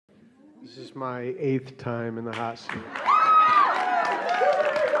This is my 8th time in the hot seat.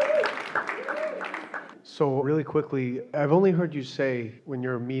 So really quickly, I've only heard you say when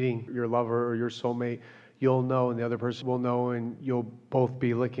you're meeting your lover or your soulmate, you'll know and the other person will know and you'll both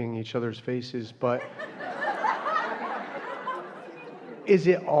be licking each other's faces. But is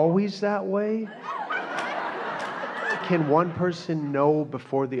it always that way? Can one person know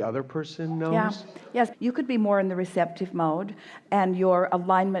before the other person knows? Yeah. Yes, you could be more in the receptive mode and your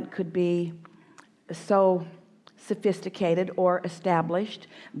alignment could be so sophisticated or established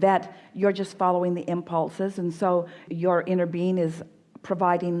that you're just following the impulses, and so your inner being is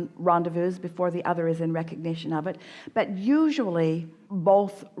providing rendezvous before the other is in recognition of it. But usually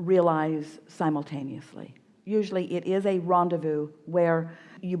both realize simultaneously. Usually it is a rendezvous where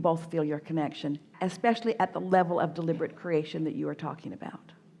you both feel your connection, especially at the level of deliberate creation that you are talking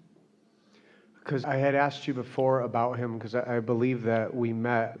about. Because I had asked you before about him, because I believe that we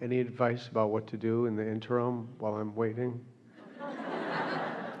met. Any advice about what to do in the interim while I'm waiting?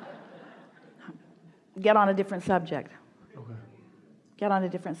 Get on a different subject. Okay. Get on a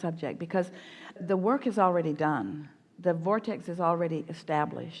different subject, because the work is already done. The vortex is already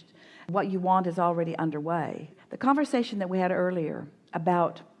established. What you want is already underway. The conversation that we had earlier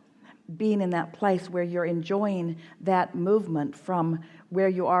about being in that place where you're enjoying that movement from where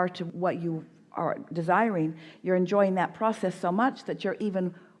you are to what you are desiring, you're enjoying that process so much that you're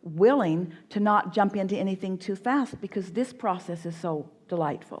even willing to not jump into anything too fast, because this process is so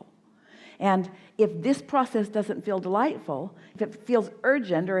delightful. And if this process doesn't feel delightful, if it feels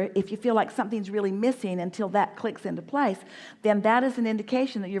urgent, or if you feel like something's really missing until that clicks into place, then that is an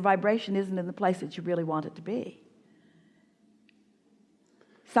indication that your vibration isn't in the place that you really want it to be.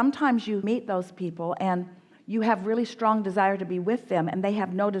 Sometimes you meet those people and you have really strong desire to be with them, and they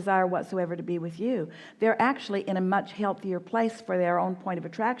have no desire whatsoever to be with you. They're actually in a much healthier place for their own point of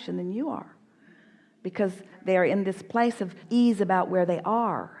attraction than you are, because they're in this place of ease about where they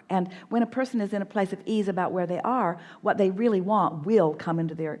are. And when a person is in a place of ease about where they are, what they really want will come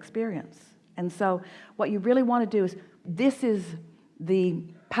into their experience. And so what you really want to do is, this is the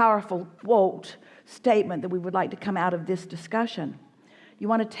powerful quote statement that we would like to come out of this discussion. You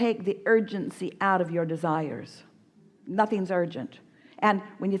want to take the urgency out of your desires. Nothing's urgent. And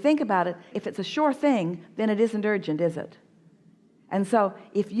when you think about it, if it's a sure thing, then it isn't urgent, is it? And so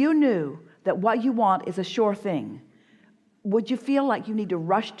if you knew that what you want is a sure thing, would you feel like you need to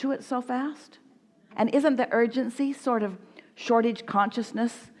rush to it so fast? And isn't the urgency sort of shortage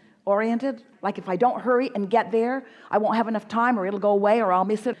consciousness oriented? Like, if I don't hurry and get there, I won't have enough time, or it'll go away, or I'll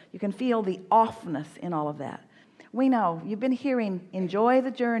miss it. You can feel the offness in all of that. We know you've been hearing, enjoy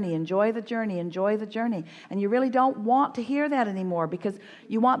the journey, enjoy the journey, enjoy the journey. And you really don't want to hear that anymore, because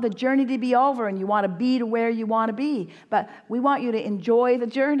you want the journey to be over and you want to be to where you want to be. But we want you to enjoy the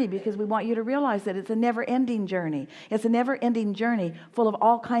journey, because we want you to realize that it's a never-ending journey. It's a never-ending journey full of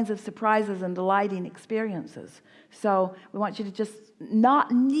all kinds of surprises and delighting experiences. So we want you to just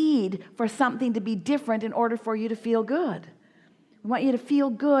not need for something to be different in order for you to feel good. We want you to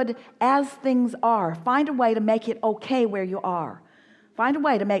feel good as things are. Find a way to make it okay where you are. Find a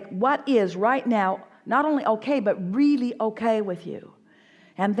way to make what is right now not only okay, but really okay with you.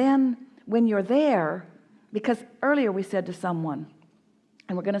 And then when you're there, because earlier we said to someone,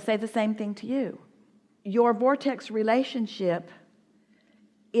 and we're going to say the same thing to you, your vortex relationship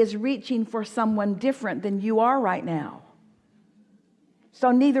is reaching for someone different than you are right now. So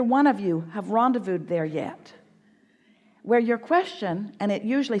neither one of you have rendezvoused there yet. Where your question, and it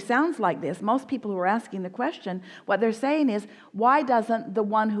usually sounds like this, most people who are asking the question, what they're saying is, why doesn't the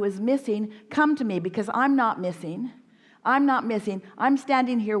one who is missing come to me? Because I'm not missing. I'm not missing. I'm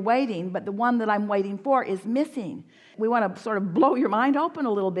standing here waiting, but the one that I'm waiting for is missing. We want to sort of blow your mind open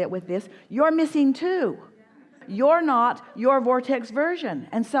a little bit with this. You're missing too. You're not your vortex version.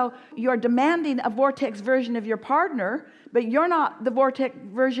 And so you're demanding a vortex version of your partner, but you're not the vortex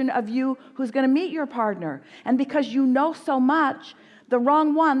version of you who's going to meet your partner. And because you know so much, the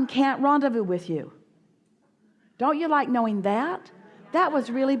wrong one can't rendezvous with you. Don't you like knowing that? That was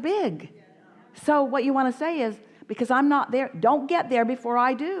really big. So what you want to say is, because I'm not there, don't get there before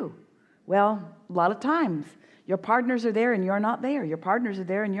I do. Well, a lot of times your partners are there and you're not there. Your partners are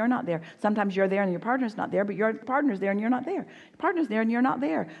there and you're not there. Sometimes you're there and your partner's not there, but your partner's there and you're not there. Your partner's there and you're not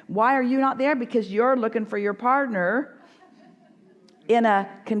there. Why are you not there? Because you're looking for your partner in a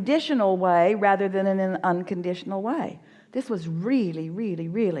conditional way rather than in an unconditional way. This was really, really,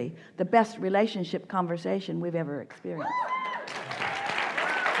 really the best relationship conversation we've ever experienced.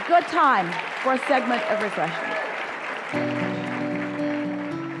 Good time for a segment of refreshment.